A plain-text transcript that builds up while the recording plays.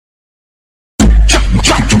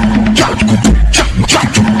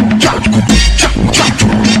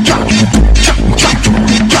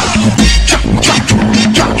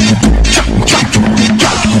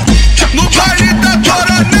No baile da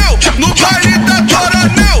Coronel, no baile da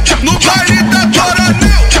Coronel, no baile da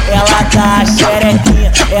Coronel. Ela dá a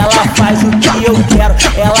xerequinha, ela faz o que eu quero.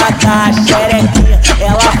 Ela dá a xerequinha,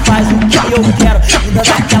 ela faz o que eu quero. Ainda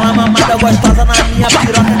dá aquela mamada gostosa na minha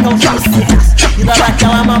piroca que é um sucesso. Ainda dá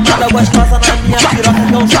aquela mamada gostosa na minha piroca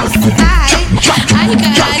que é um sucesso. Ai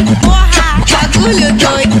caralho, porra, bagulho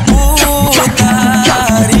doido. Putaria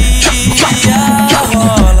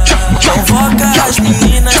rola. Convoca as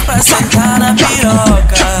meninas pra sentar na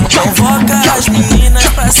piroca. Convoca as meninas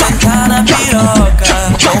pra sentar na piroca.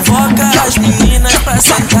 Convoca as meninas pra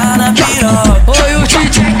sentar na piroca. Oi, o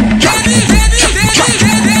Deejay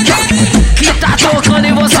que tá tocando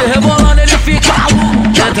e você rebolando, ele fica maluco.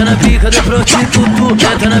 Entra na pica do prostituto,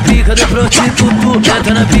 entra na pica do prostituto,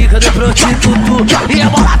 entra na pica do prostituto. E a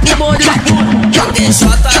bola pro bonde de puto. O DJ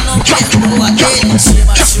não perdoa, ele te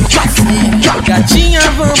machuca firme. Gatinha,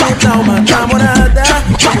 vamos dar uma namorada.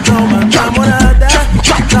 Vamos dar uma namorada.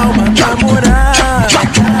 Dar uma namorada.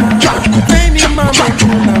 Vem me mamando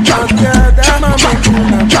na madrugada. Mamando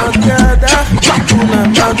na madrugada. Mamando na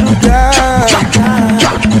madrugada.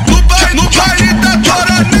 No baile da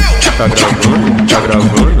Coronel. Tá gravando? Tá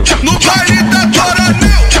gravando? No baile da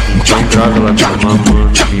Coronel. Então grava, ela tá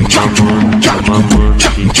mamando, me mamando, tá mamando.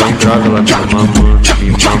 Então grava, ela tá mamando, me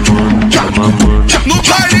mamando, tá mamando. No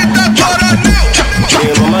baile da Coronel. Me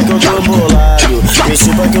mama que eu tô bolado. Me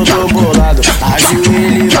chupa que eu tô bolado.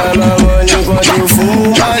 Ajoelha e vai mamando enquanto eu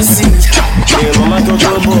fumo assim. Me mama que eu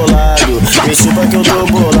tô bolado. Me chupa que eu tô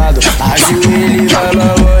bolado. Ajoelha e vai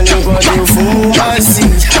mamando enquanto eu fumo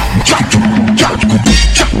assim.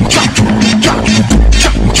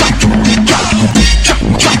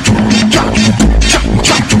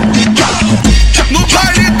 No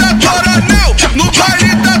baile da Coronel, no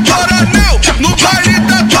baile da Coronel, no baile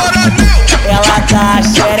da Coronel. Ela dá a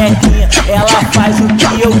xerequinha, ela faz o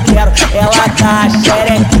que eu quero. Ela dá a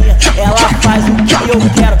xerequinha, ela faz o que eu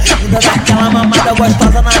quero. Ainda dá aquela mamada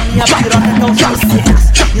gostosa na minha piroca que é um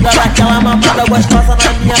sucesso. Ainda dá aquela mamada gostosa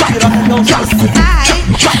na minha piroca que é um sucesso.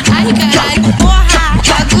 Ai caralho, porra,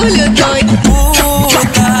 bagulho doido.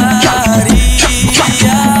 Putaria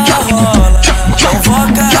rola.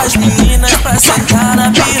 Convoca as meninas pra sentar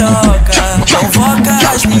na piroca. Convoca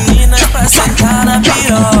as meninas pra sentar na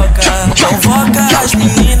piroca. Convoca as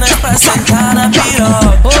meninas pra sentar na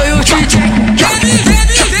piroca. Oi, o Deejay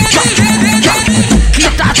que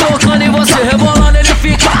tá tocando e você rebolando, ele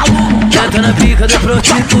fica maluco. Entra na pica do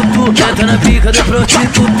prostituto, entra na pica do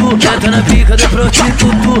prostituto, entra na pica do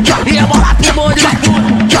prostituto. E a bola pro bonde de puto.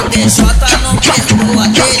 O DJ não perdoa,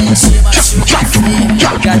 ele te machuca firme.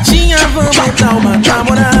 Gatinha, vamos dar uma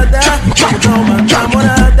namorada. Vamos dar uma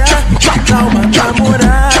namorada. Dar uma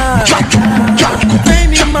namorada. Vem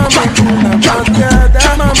me mamando na madrugada.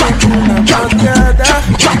 Mamando na madrugada.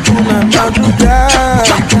 Mamando na madrugada.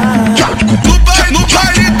 No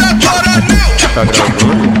baile da Coronel. Tá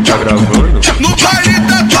gravando? Tá gravando? No baile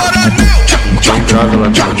da Coronel. Então grava, ela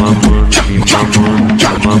tá mamando, me mamando,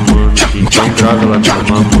 tá mamando. Então grava, ela tá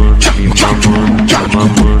mamando, me mamando, tá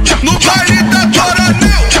mamando. No